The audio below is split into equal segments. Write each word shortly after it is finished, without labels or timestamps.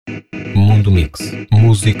Mundo Mix.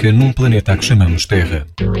 Música num planeta a que chamamos Terra.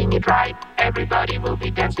 Everybody will be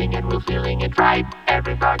dancing and we're feeling it right.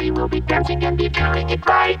 Everybody will be dancing and be feeling it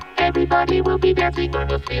right. Everybody will be dancing and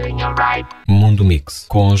we're feeling alright. Mundo Mix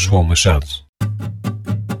com João Machado.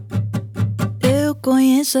 Eu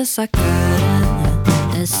conheço essa cara,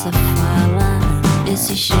 essa fala,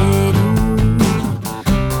 esse cheiro,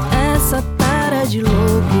 essa tara de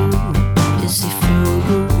louco, esse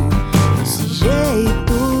fogo, esse jeito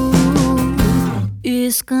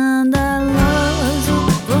escandaloso,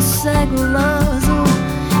 você é guloso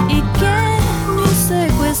e quer me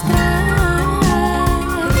sequestrar.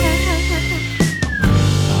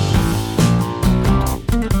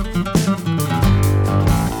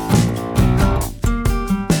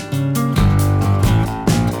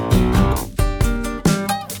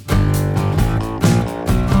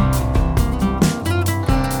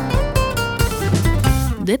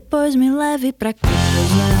 Depois me leve pra casa,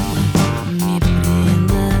 me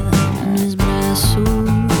prenda nos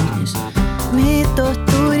braços, me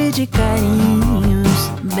torture de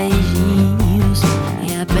carinhos, beijinhos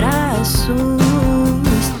e abraços.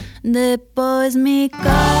 Depois me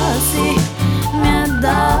coce, me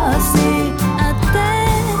adoce, até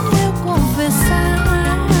eu confessar.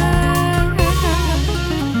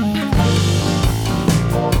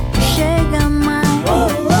 Chega mais.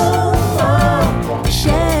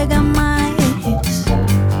 Chega mais,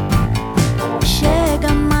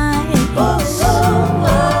 chega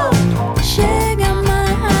mais, chega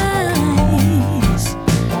mais,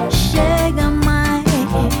 chega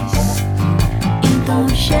mais, então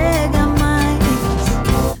chega mais.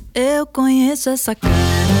 Eu conheço essa cara,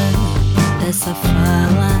 essa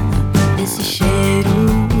fala, esse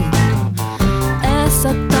cheiro,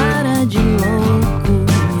 essa tara de louco,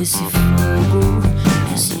 esse fogo,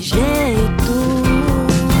 esse jeito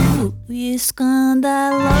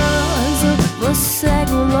escandaloso, você é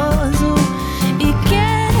guloso e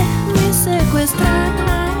quer me sequestrar.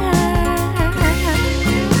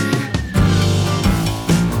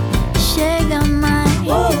 Chega mais,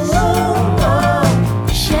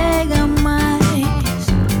 chega mais,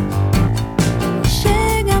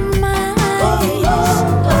 chega mais, chega mais,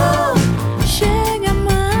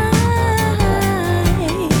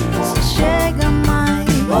 chega mais,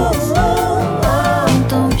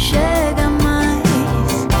 então chega.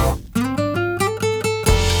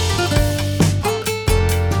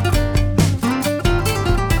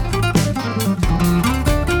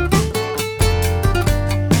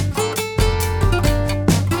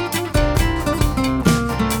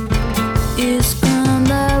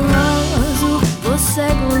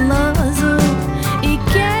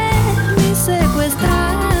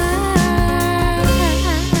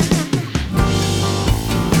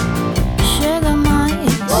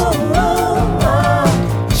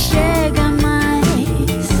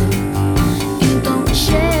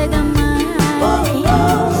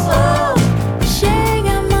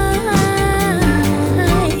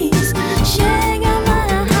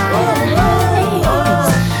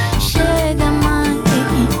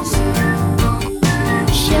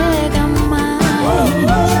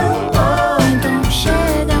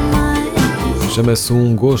 Chama-se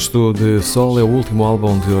Um Gosto de Sol, é o último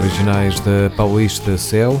álbum de originais da Paulista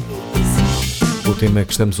Céu. O tema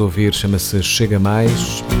que estamos a ouvir chama-se Chega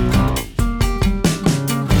Mais.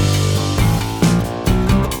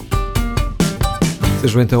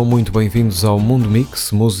 Sejam então muito bem-vindos ao Mundo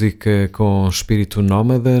Mix, música com espírito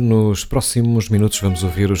nómada. Nos próximos minutos vamos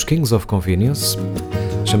ouvir os Kings of Convenience,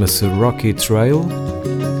 chama-se Rocky Trail.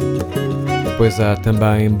 Depois há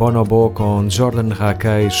também Bonobo com Jordan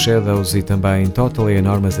Rakei, Shadows e também Totally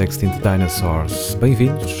Enormous Extinct Dinosaurs.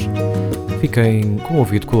 Bem-vindos, fiquem com o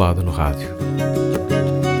ouvido colado no rádio.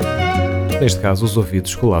 Neste caso, os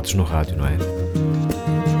ouvidos colados no rádio, não é?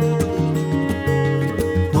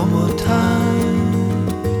 One more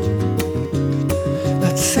time.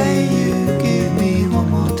 Let's say you give me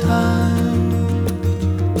one more time.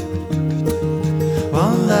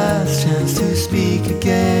 One last chance to speak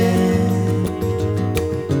again.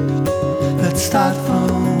 Let's start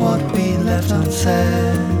from what we left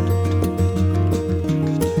unsaid.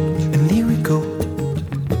 And here we go,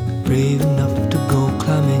 brave enough to go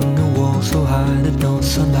climbing a wall so high that no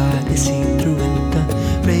sunlight is seen through winter.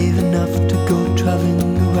 Brave enough to go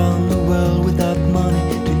traveling around the world without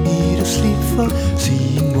money to eat or sleep for.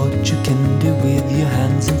 Seeing what you can do with your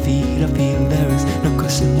hands and feet, I feel there is no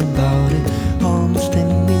question about it. Almost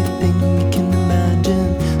anything you can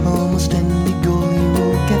imagine, almost any goal you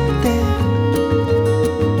will get there.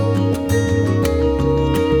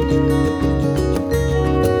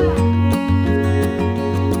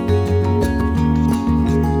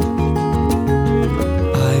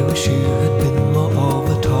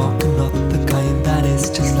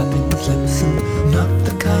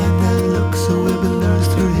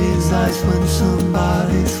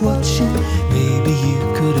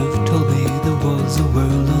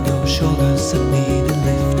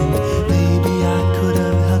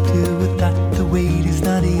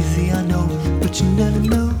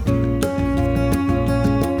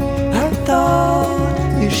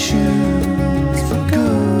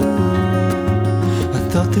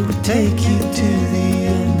 that would take you to the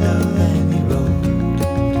end of any road.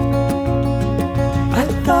 I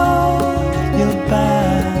thought your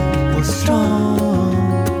back was strong,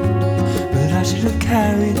 but I should have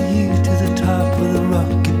carried you to the top of the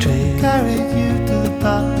rocket train. Carried you to the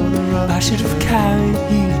top of the rocket. I should have carried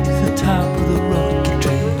you to the top of the rocket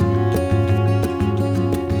train.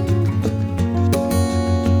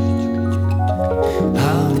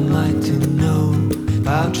 How am I to know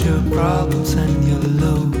about your problems and your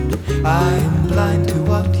load? I am blind to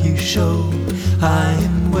what you show. I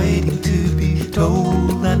am waiting to be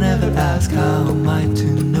told. I never ask how am I to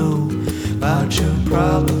know about your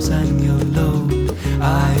problems and your load.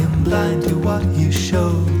 I am blind to what you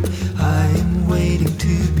show. I am waiting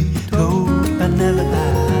to be told. I never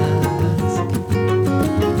ask.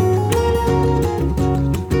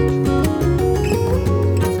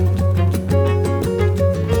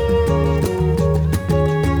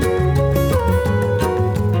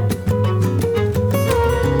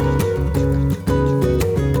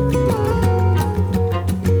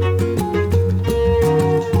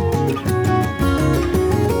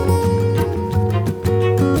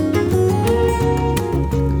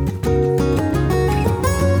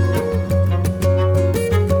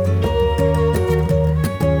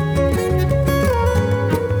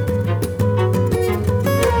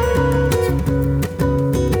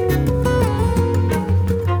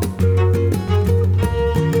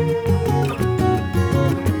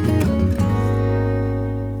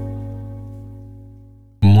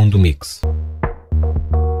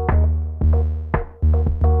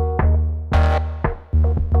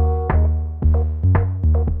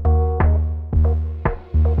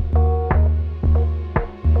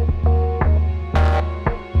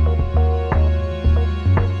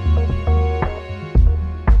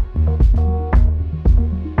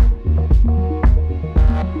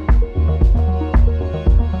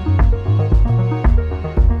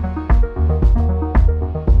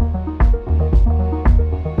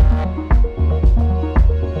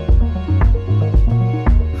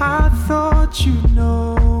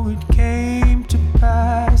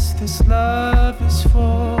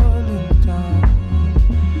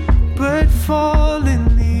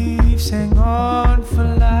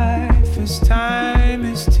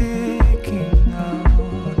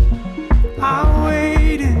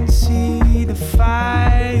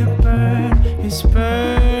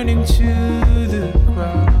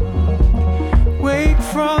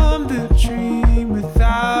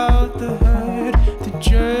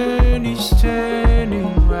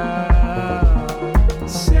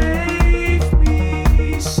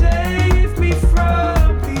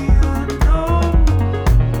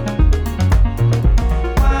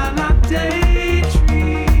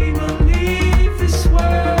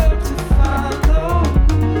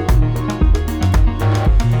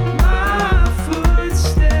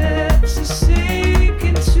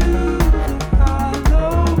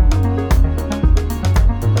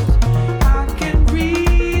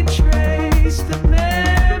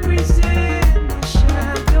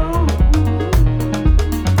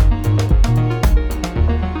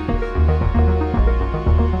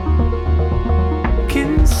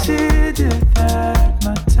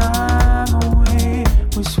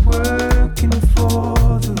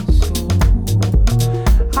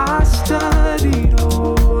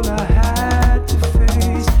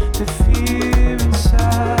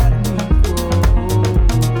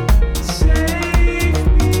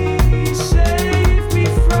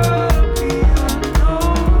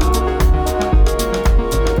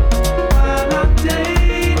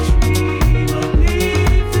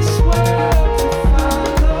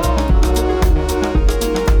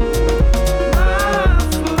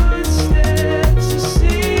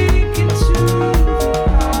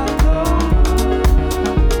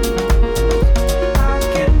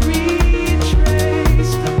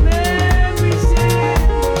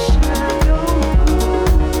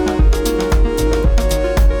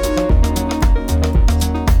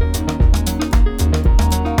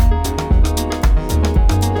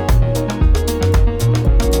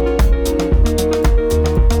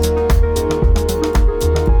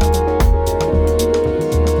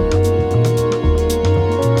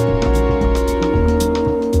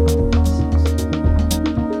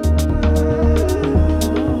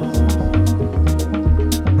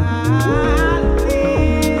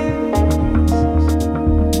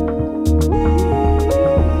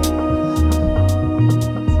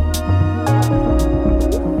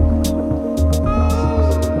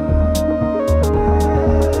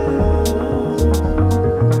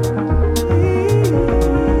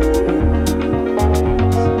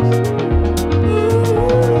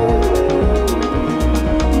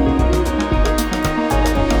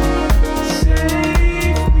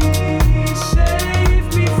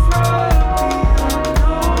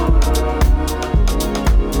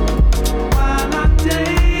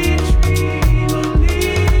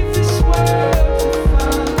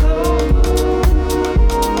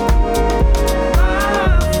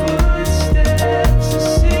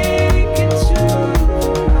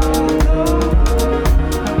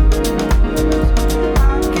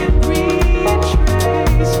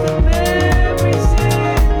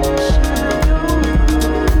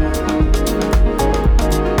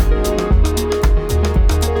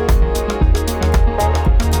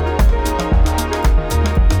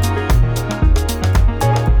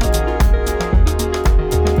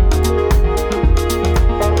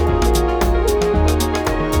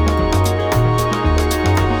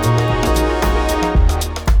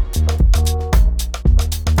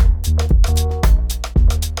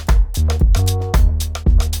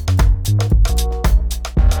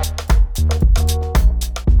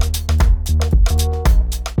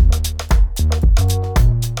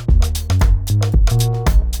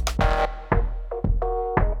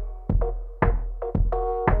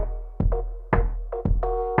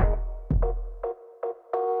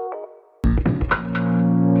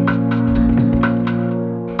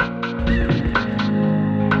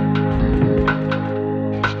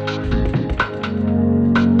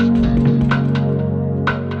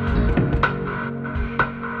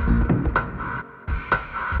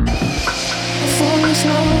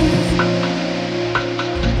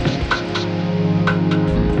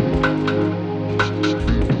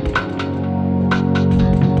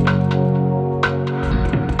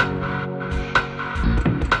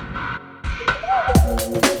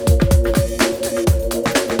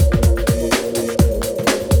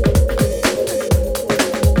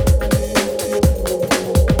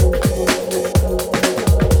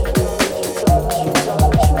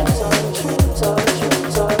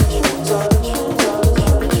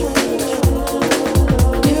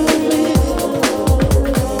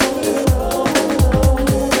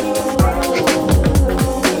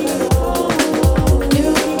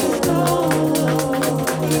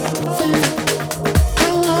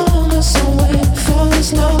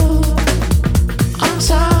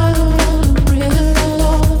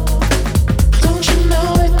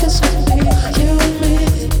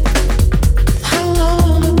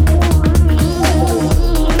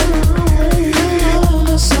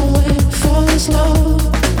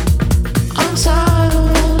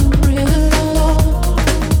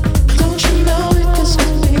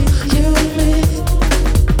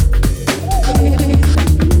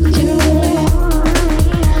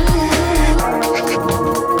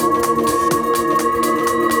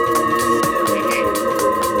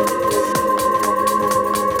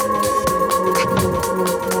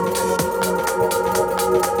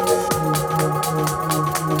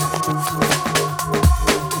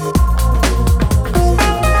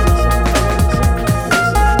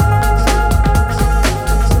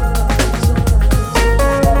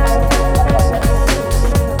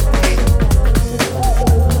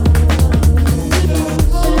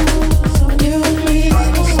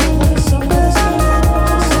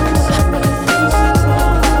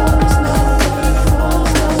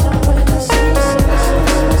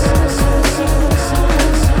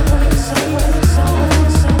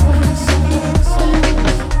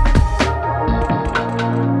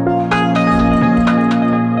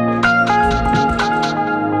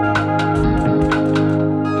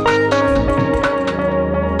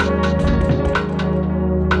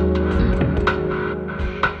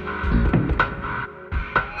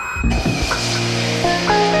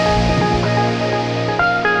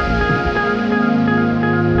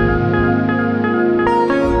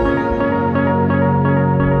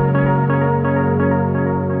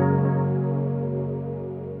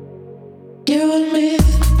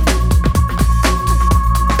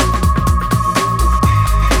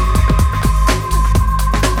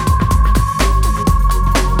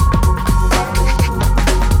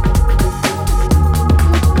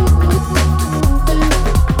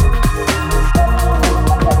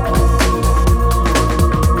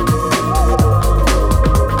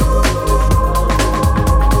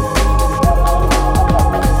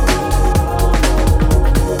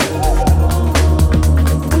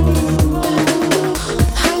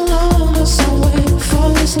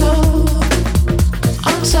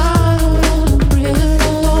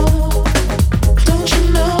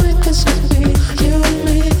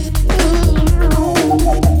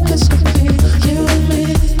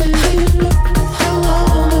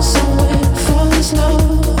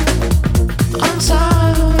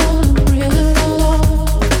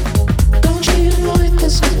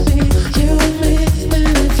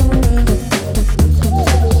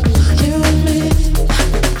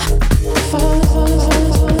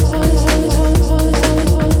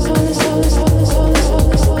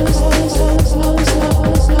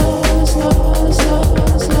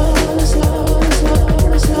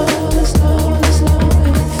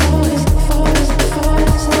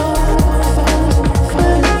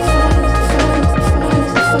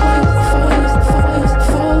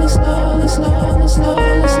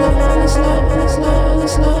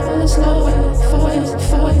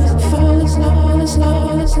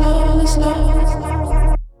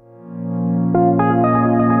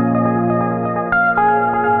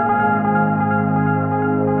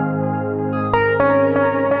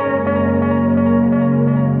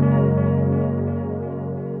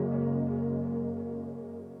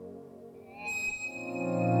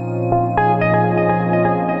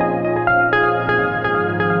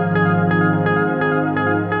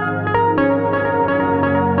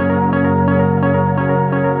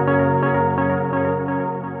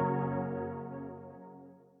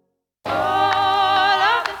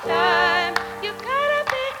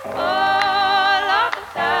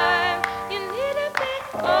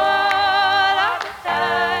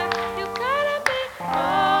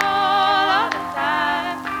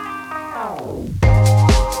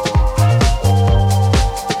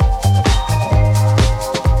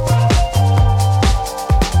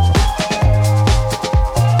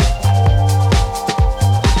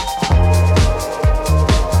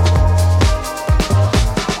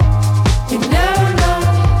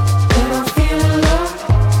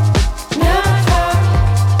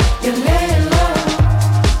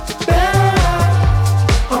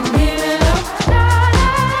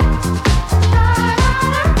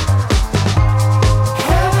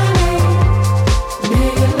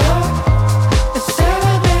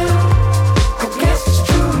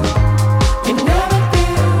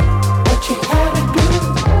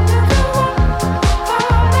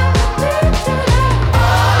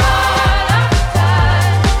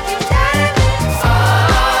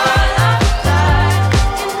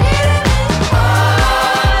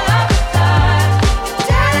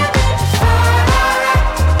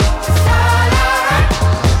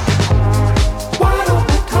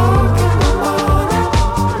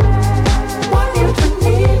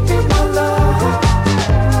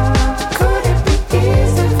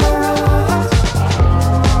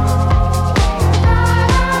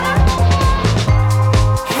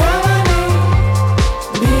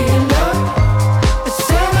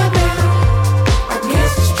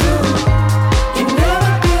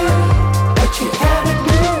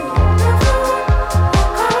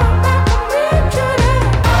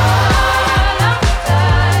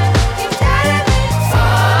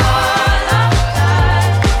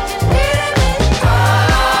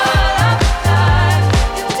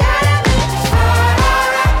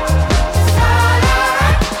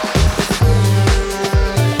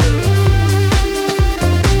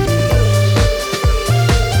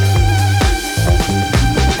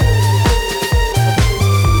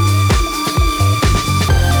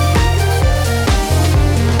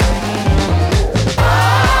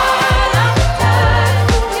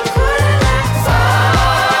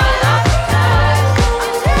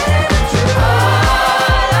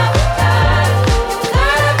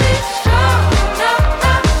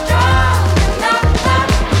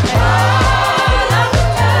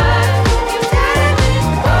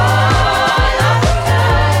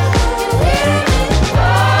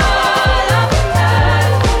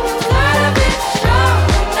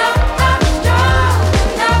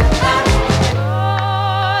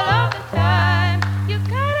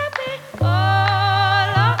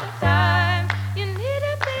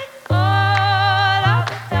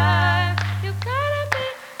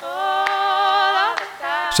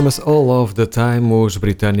 Chama-se All of the Time, os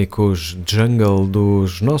britânicos Jungle,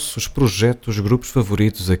 dos nossos projetos, grupos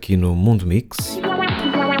favoritos aqui no Mundo Mix.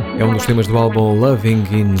 É um dos temas do álbum Loving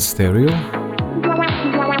in Stereo.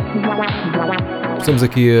 Estamos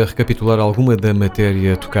aqui a recapitular alguma da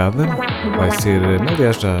matéria tocada. Vai ser,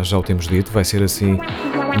 aliás, já o temos dito, vai ser assim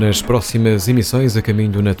nas próximas emissões a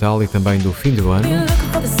caminho do Natal e também do fim do ano.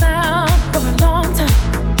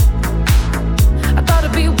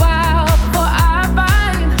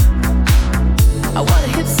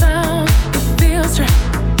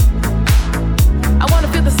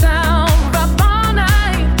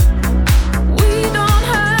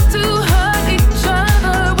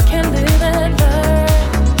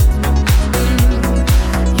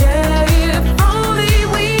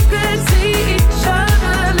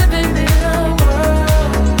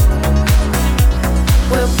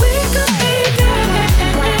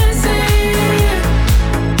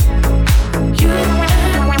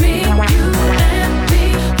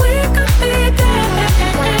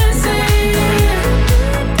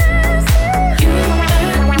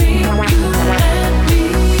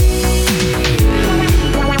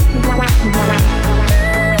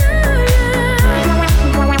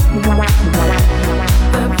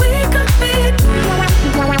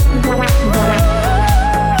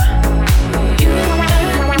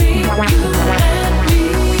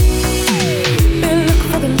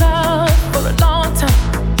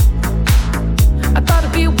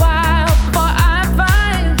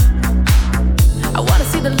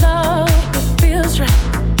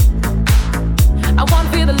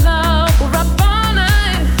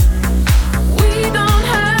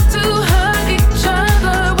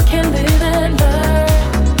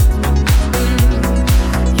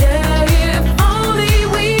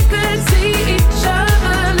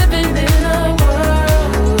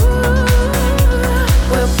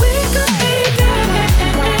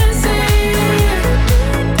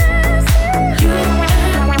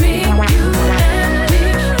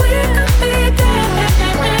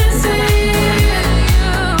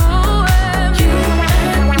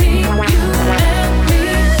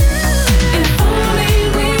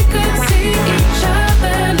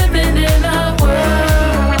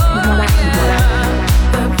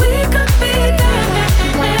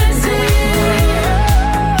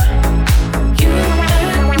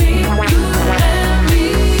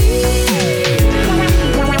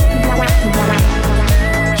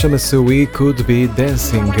 Chama-se We Could Be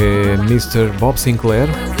Dancing, é Mr. Bob Sinclair.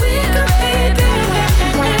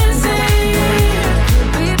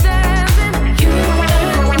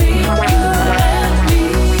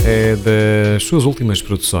 É das suas últimas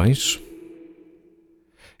produções.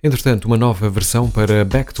 Entretanto, uma nova versão para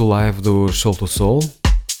Back to Live do Soul to Soul,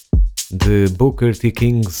 de Booker T.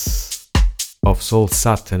 Kings of Soul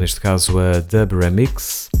Sata, neste caso a Dub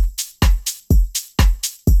Remix.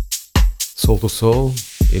 Soul to Soul,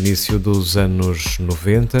 início dos anos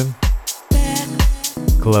 90,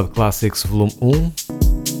 Club Classics Volume 1.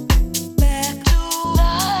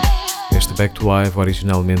 Este Back to Live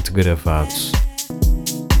originalmente gravado.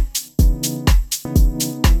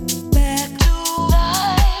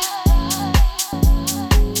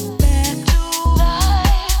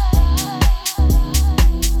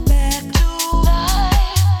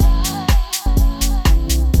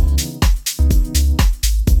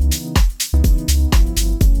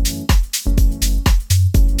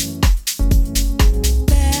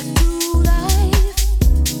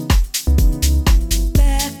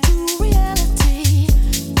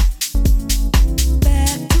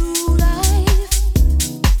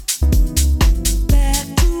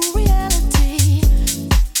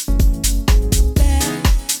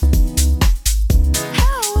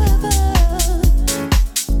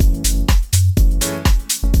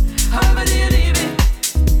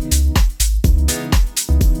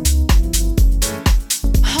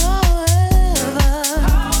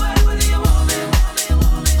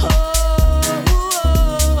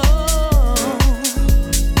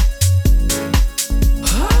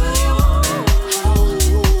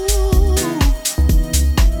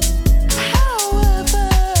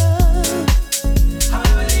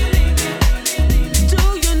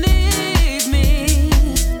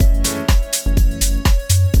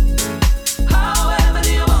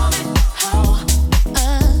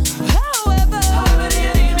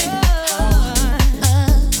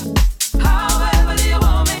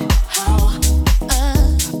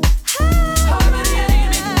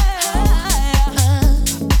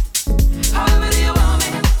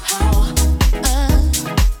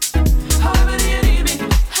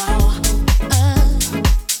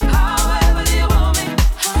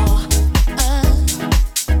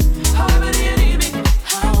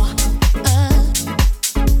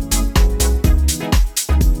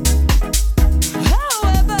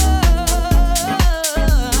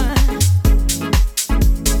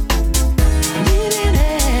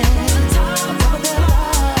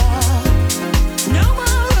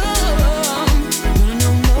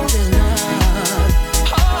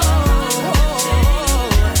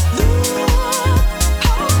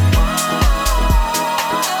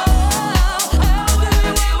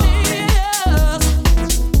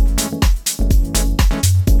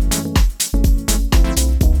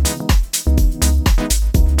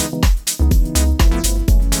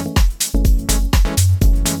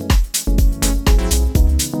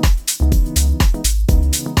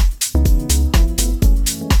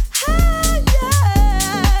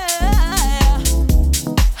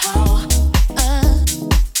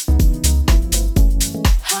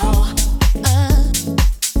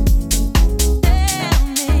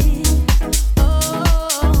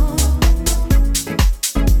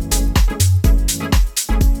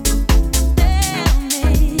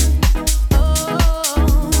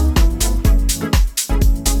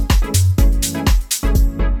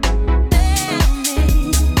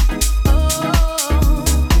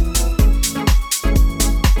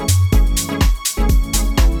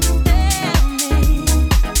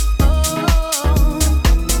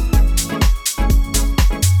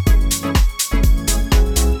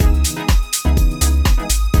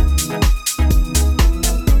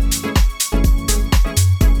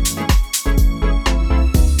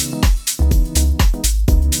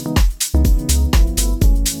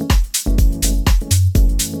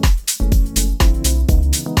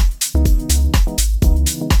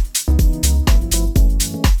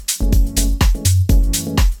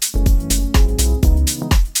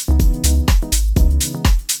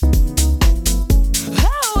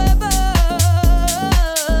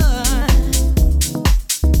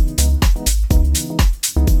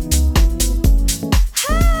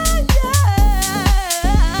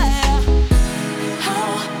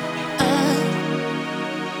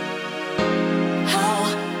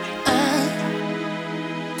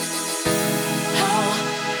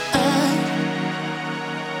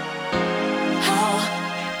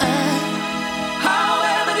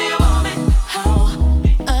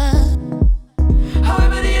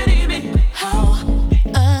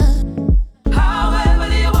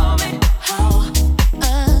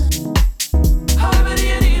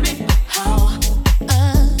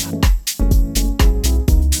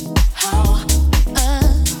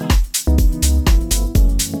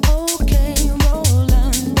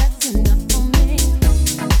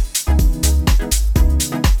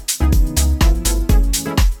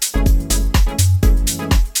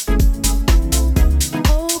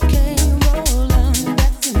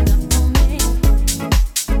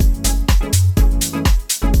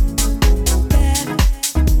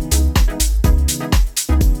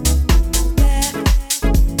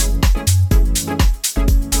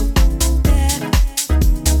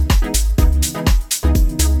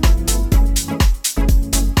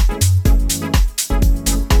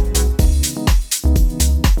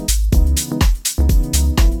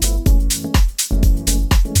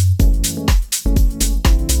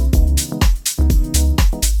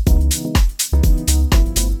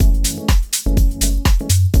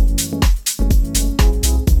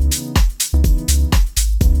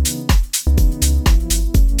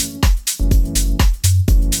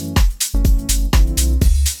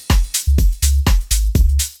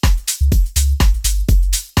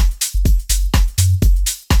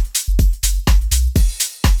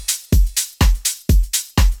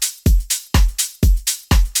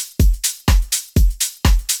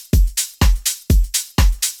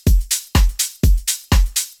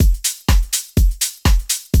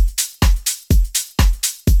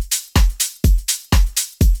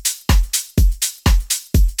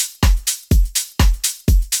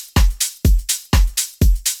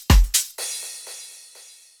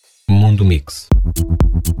 Mundo Mix.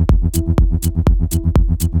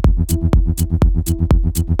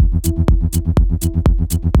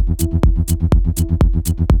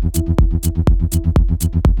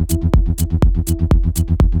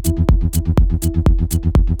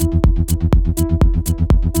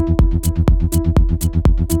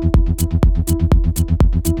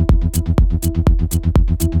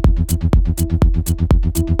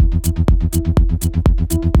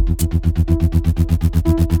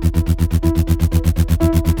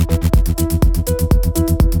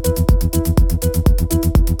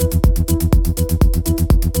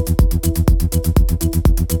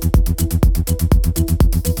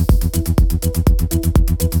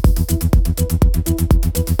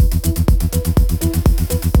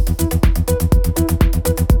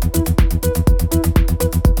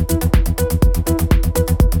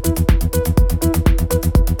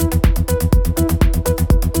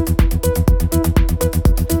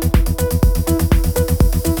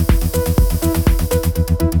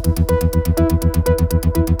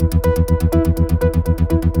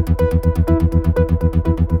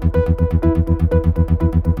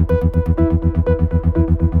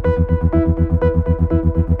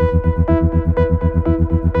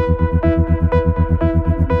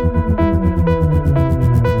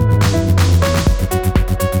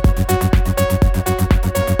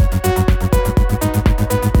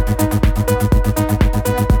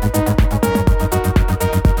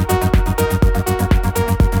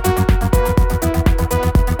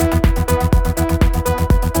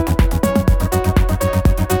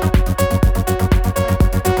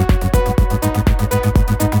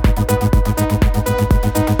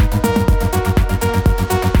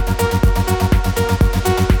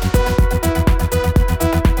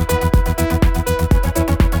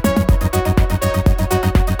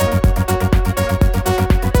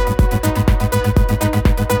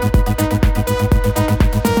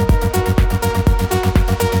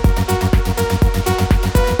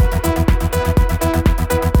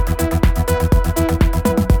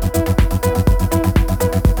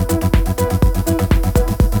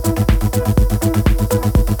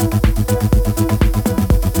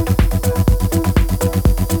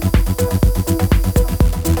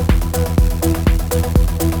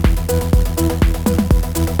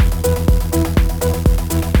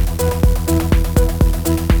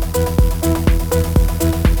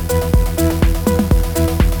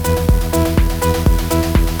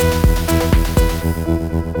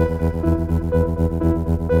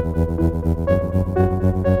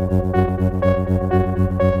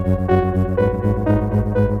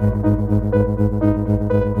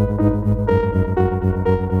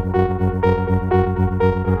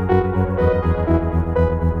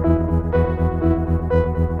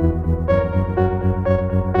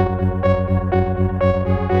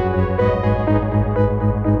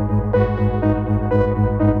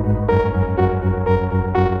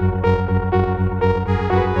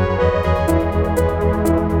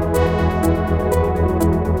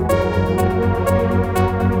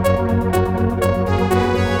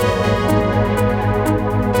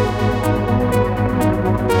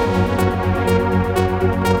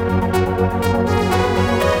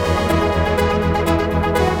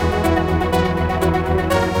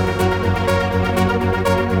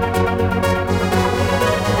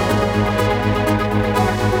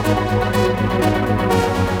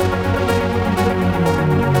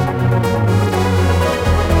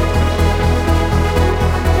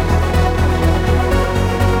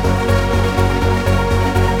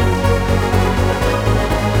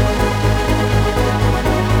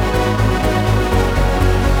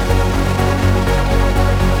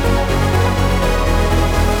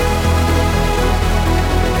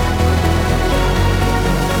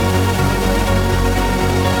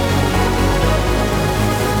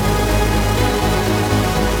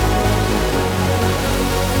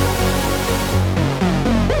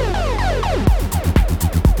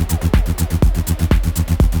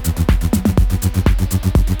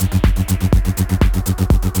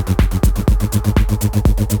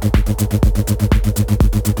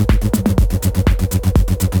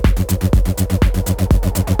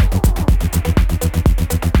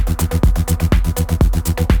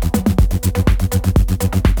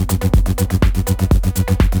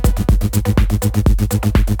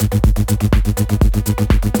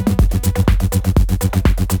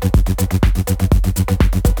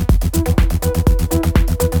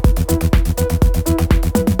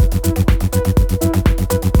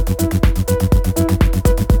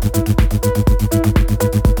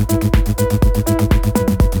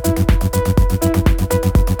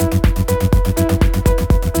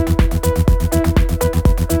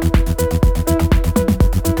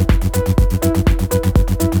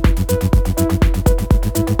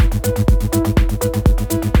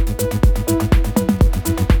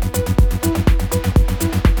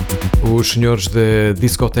 Os senhores de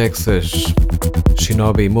Disco Texas,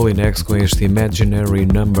 Shinobi e Molinex com este Imaginary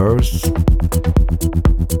Numbers.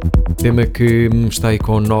 Tema que está aí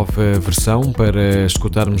com nova versão para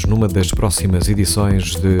escutarmos numa das próximas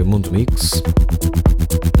edições de Mundo Mix.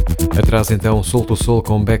 Atrás então Soul to Soul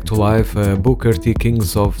com Back to Life, a Booker T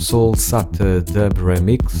Kings of Soul Sata Dub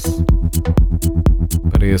Remix.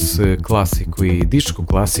 Para esse clássico e disco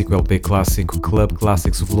clássico, LP clássico, Club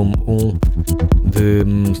Classics Volume 1 de,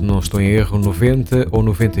 não estou em erro, 90 ou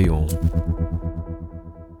 91.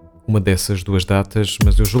 Uma dessas duas datas,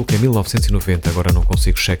 mas eu julgo que é 1990, agora não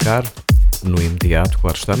consigo checar no imediato,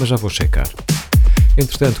 claro está, mas já vou checar.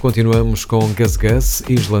 Entretanto, continuamos com Gus Gus,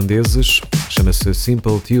 islandeses, chama-se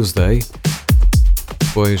Simple Tuesday.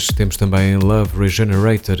 Depois temos também Love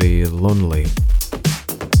Regenerator e Lonely.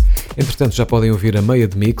 Entretanto, já podem ouvir a meia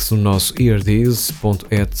de mix no nosso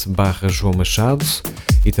eardies.at/João Machado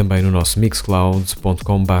e também no nosso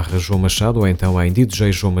mixcloud.com/João Machado ou então em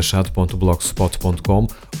djjoãomachado.blogspot.com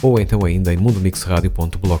ou então ainda em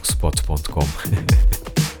mundomixradio.blogspot.com.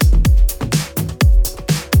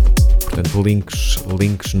 Portanto, links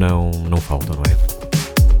não faltam, não é?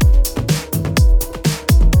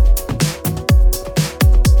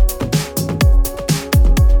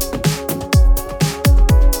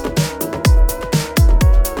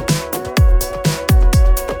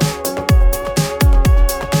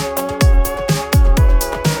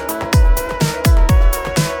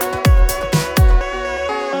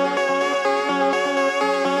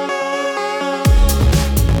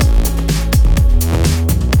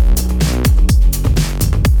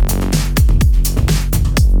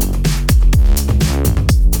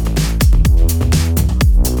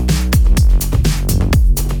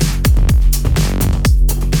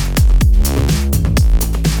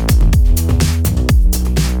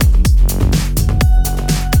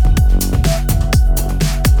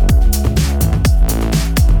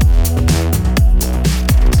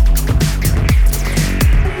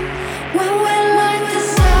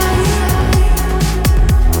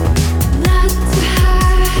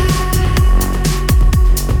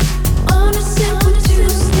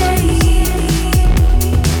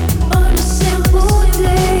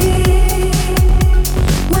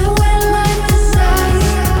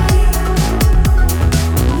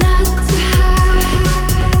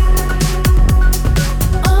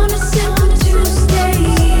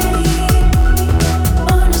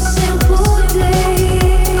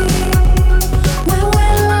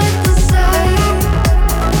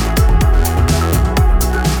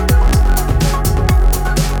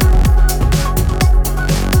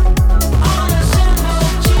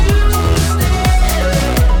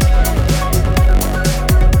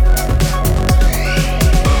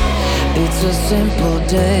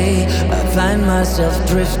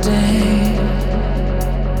 Drifting.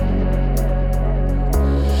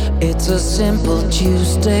 It's a simple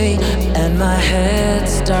Tuesday and my head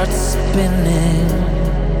starts spinning.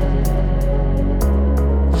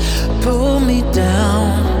 Pull me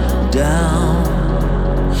down, down,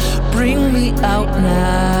 bring me out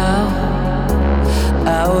now,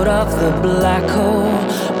 out of the black hole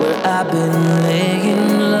where I've been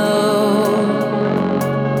laying low.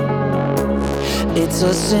 It's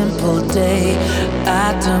a simple day,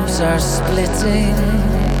 atoms are splitting.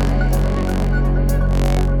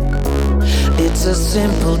 It's a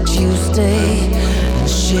simple Tuesday,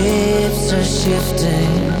 ships are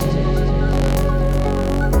shifting.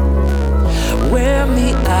 Wear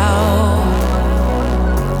me out,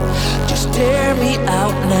 just tear me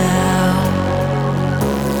out now,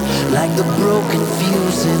 like the broken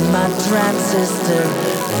fuse in my transistor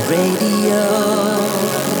radio.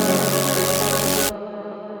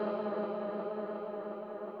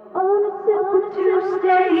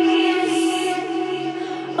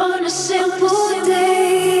 On a simple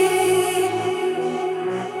day,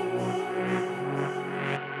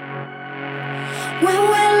 when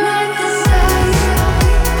we're like the sun,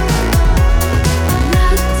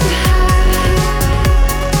 not too high.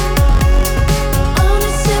 On a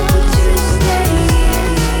simple Tuesday,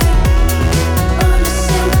 on a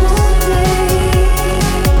simple day,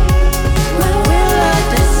 when we're like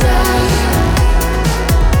the sun,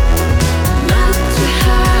 not too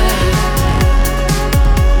high.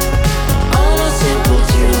 On a simple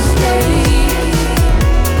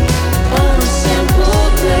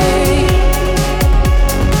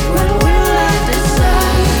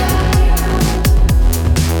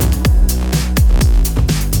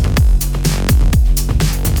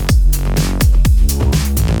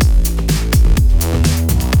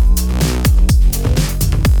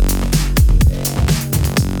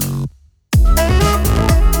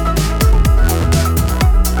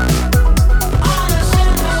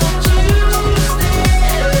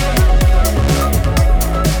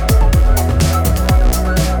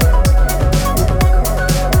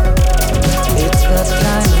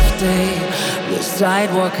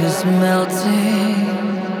sidewalk is melting.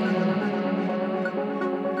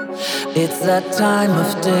 It's that time of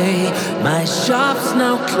day, my shop's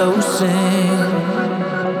now closing.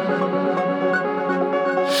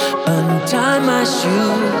 Untie my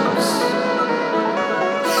shoes,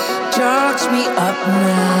 charge me up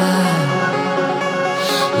now,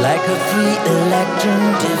 like a free electron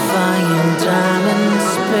defying time and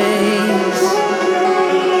space.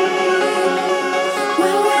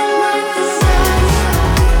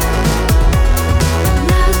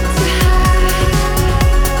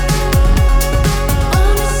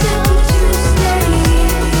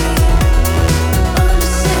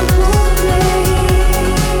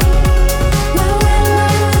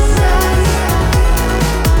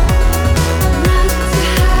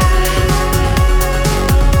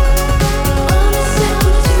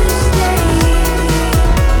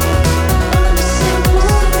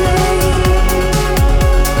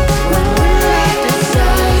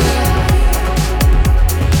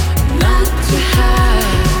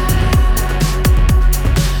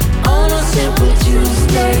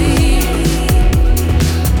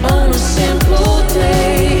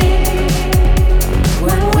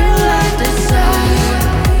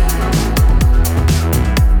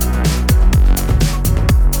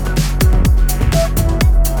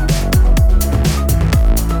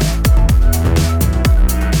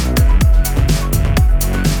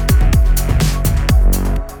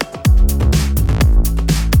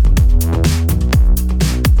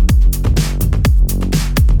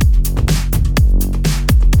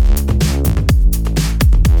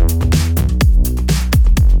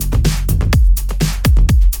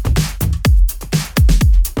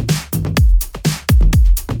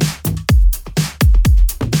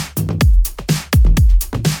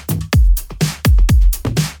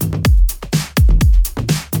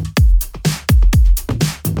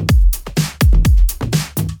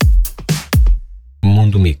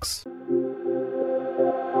 Mundo Mix.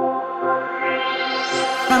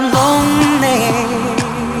 I'm lonely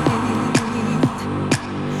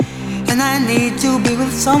and I need to be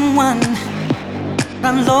with someone.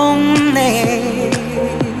 I'm lonely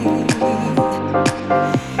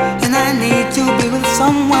and I need to be with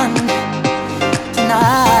someone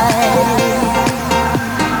tonight.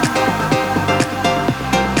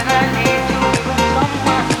 And I need to be with someone.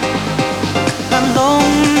 I'm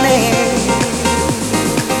lonely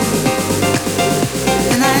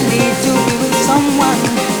and I need to be with someone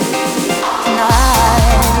tonight.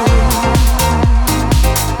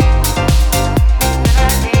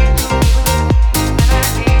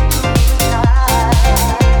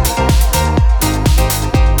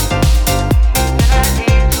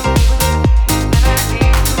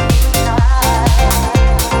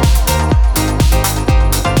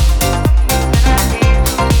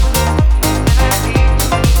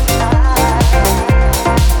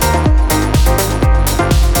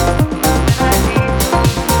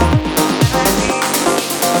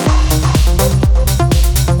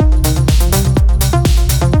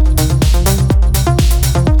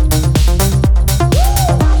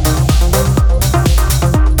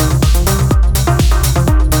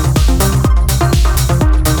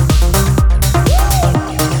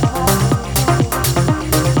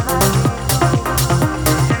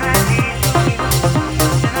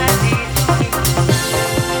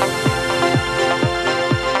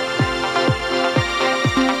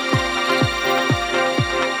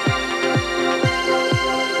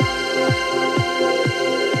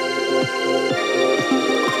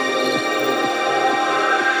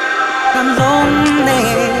 I'm lonely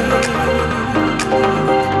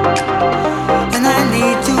and I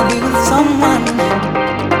need to be with someone.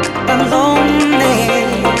 I'm lonely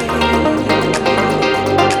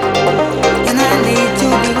and I need to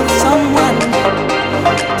be with someone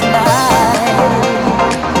tonight.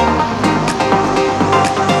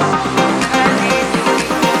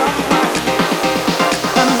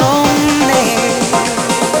 I'm lonely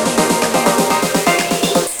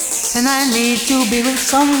and I need to be with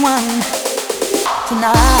someone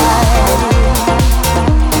tonight.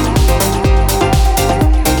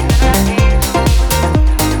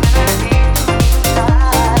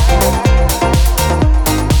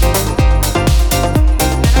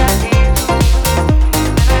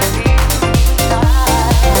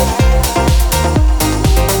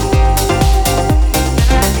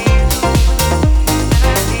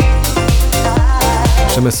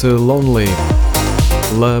 Chama-se Lonely.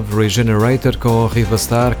 Love Regenerator com Riva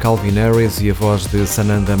Starr, Calvin Harris e a voz de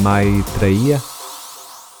Sananda Maitreya.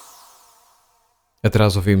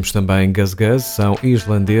 Atrás ouvimos também Gus Gus, são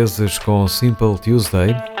islandeses com Simple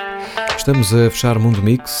Tuesday. Estamos a fechar Mundo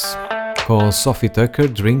Mix com Sophie Tucker,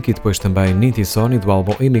 Drink, e depois também Ninty Sonny do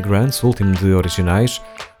álbum Immigrants, último de originais.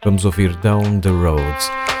 Vamos ouvir Down the Road.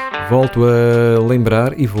 Volto a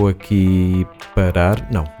lembrar e vou aqui parar.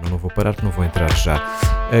 Não vou parar porque não vou entrar já.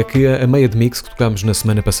 Que a meia de mix que tocámos na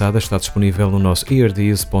semana passada está disponível no nosso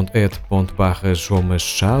eardies.ed.barra João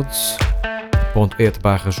Machado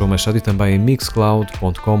e também em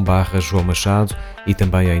mixcloud.com/João Machado e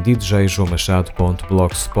também em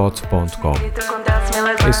djjoaomachado.blogspot.com.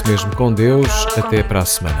 É isso mesmo, com Deus, até para a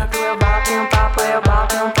semana.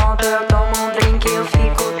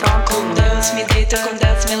 Me deito, com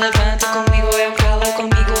Deus me levanta, comigo eu calo,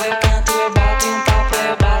 comigo eu canto, eu bato um papo,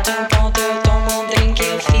 eu bato um ponto, eu tomo um drink,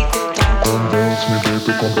 eu fico tonto. Com Deus me deito, com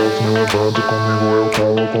Deus me levanta, comigo eu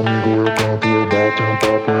calo, comigo eu canto, eu bato um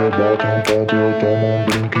papo, eu bato um ponto, eu tomo um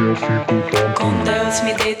drink, eu fico tonto. Com Deus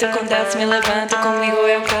me deito, com Deus me levanta, comigo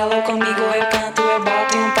eu calo, comigo eu canto, eu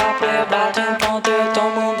bato um papo, eu bato um ponto, eu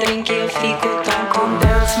tomo um drink, eu fico tonto. Com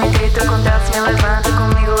Deus me deito, com Deus me levanta,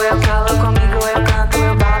 comigo eu calo, comigo eu canto,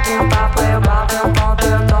 eu bato um papo, eu bato um ponto,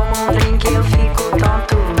 eu tomo um drink, eu fico tonto.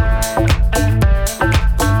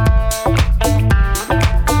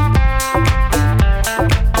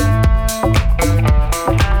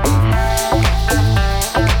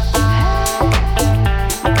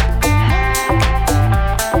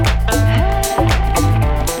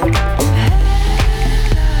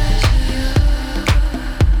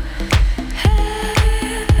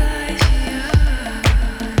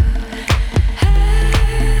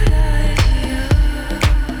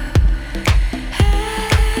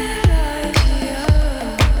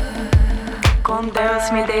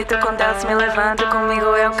 Me deito, com Deus me levanta, comigo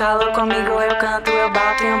eu calo, comigo eu canto, eu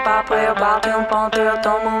bato um papo, eu bato um ponto, eu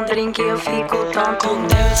tomo um drink, eu fico tonto. Com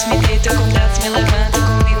Deus me deito, com Deus me levanta,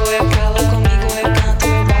 comigo eu calo, comigo eu canto,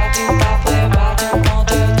 eu bato um papo, eu bato um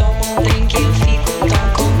ponto, eu tomo um drink, eu fico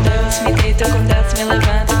tonto. Com Deus me deito, com Deus me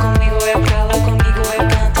levanta, comigo eu calo, comigo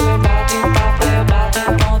eu canto, eu bato um papo, eu bato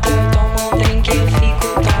um ponto, eu tomo um drink, eu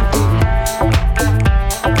fico tonto.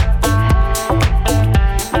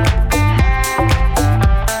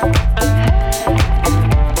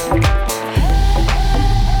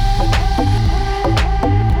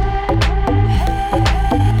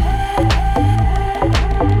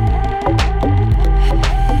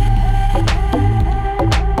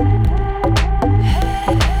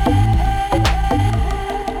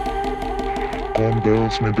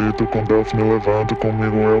 Me deito, com Deus me levanta,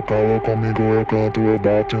 comigo eu calo, comigo eu canto, eu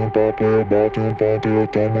bato um papo, eu bato um ponto, eu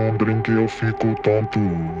tomo um drink, eu fico tonto.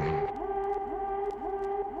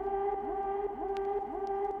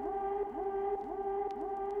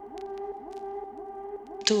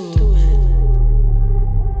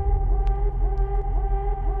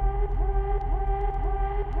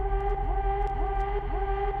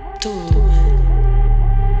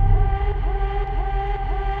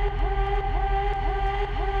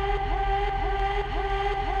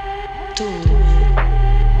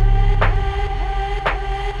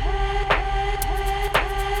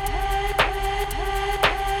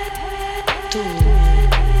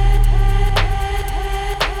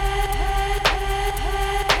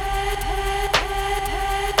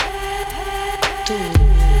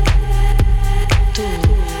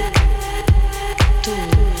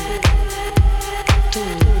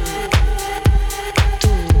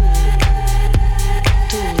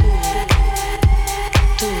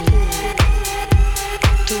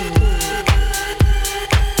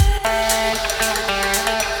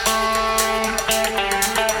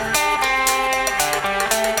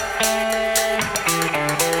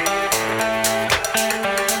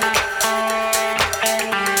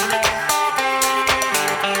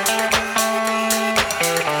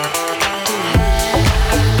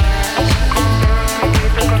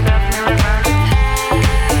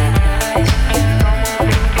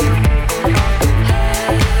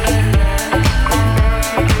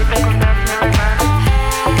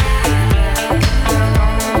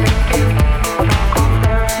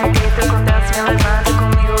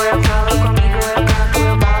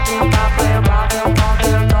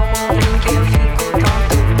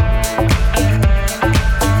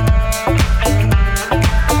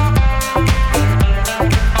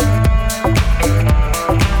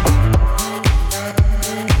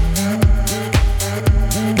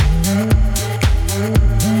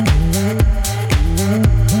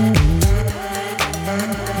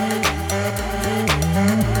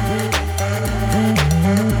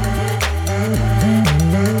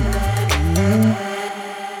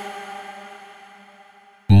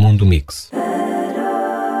 Mundo Mix.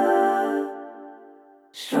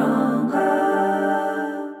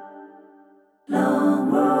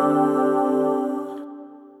 Long road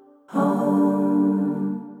home.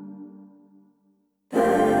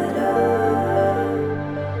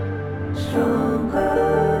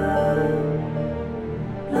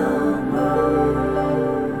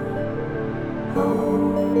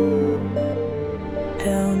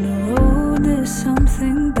 Down the road there's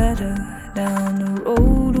something better. Down the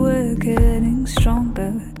road we're getting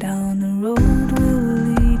stronger. Down the road we'll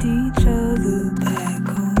lead each other back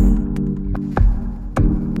home.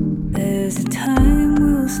 There's a time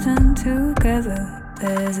we'll stand together.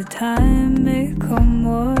 There's a time may come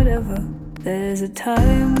whatever. There's a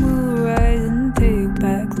time we'll rise and take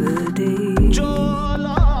back the day.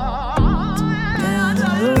 Down the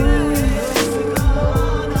road.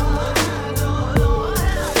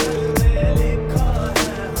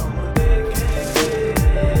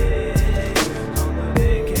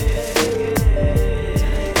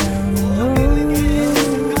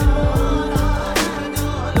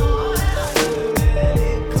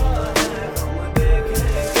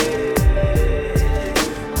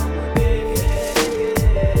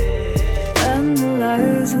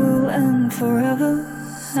 Forever,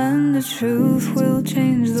 and the truth will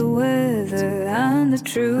change the weather, and the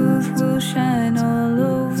truth will shine all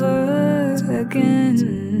over again.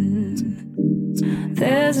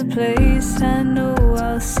 There's a place I know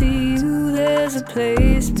I'll see you. There's a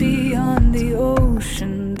place beyond the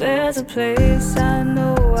ocean. There's a place I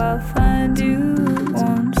know I'll find you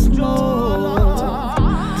once more.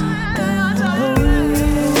 Down the road.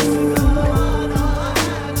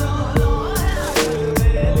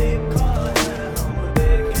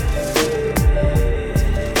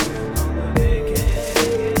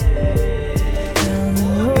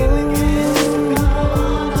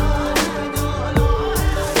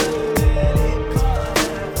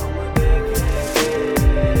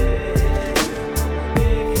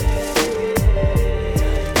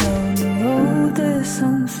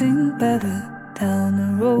 Better. Down the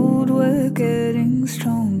road we're getting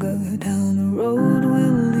stronger. Down the road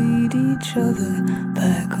we'll lead each other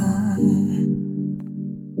back home.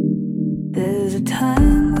 There's a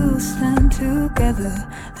time we'll stand together.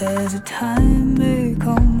 There's a time may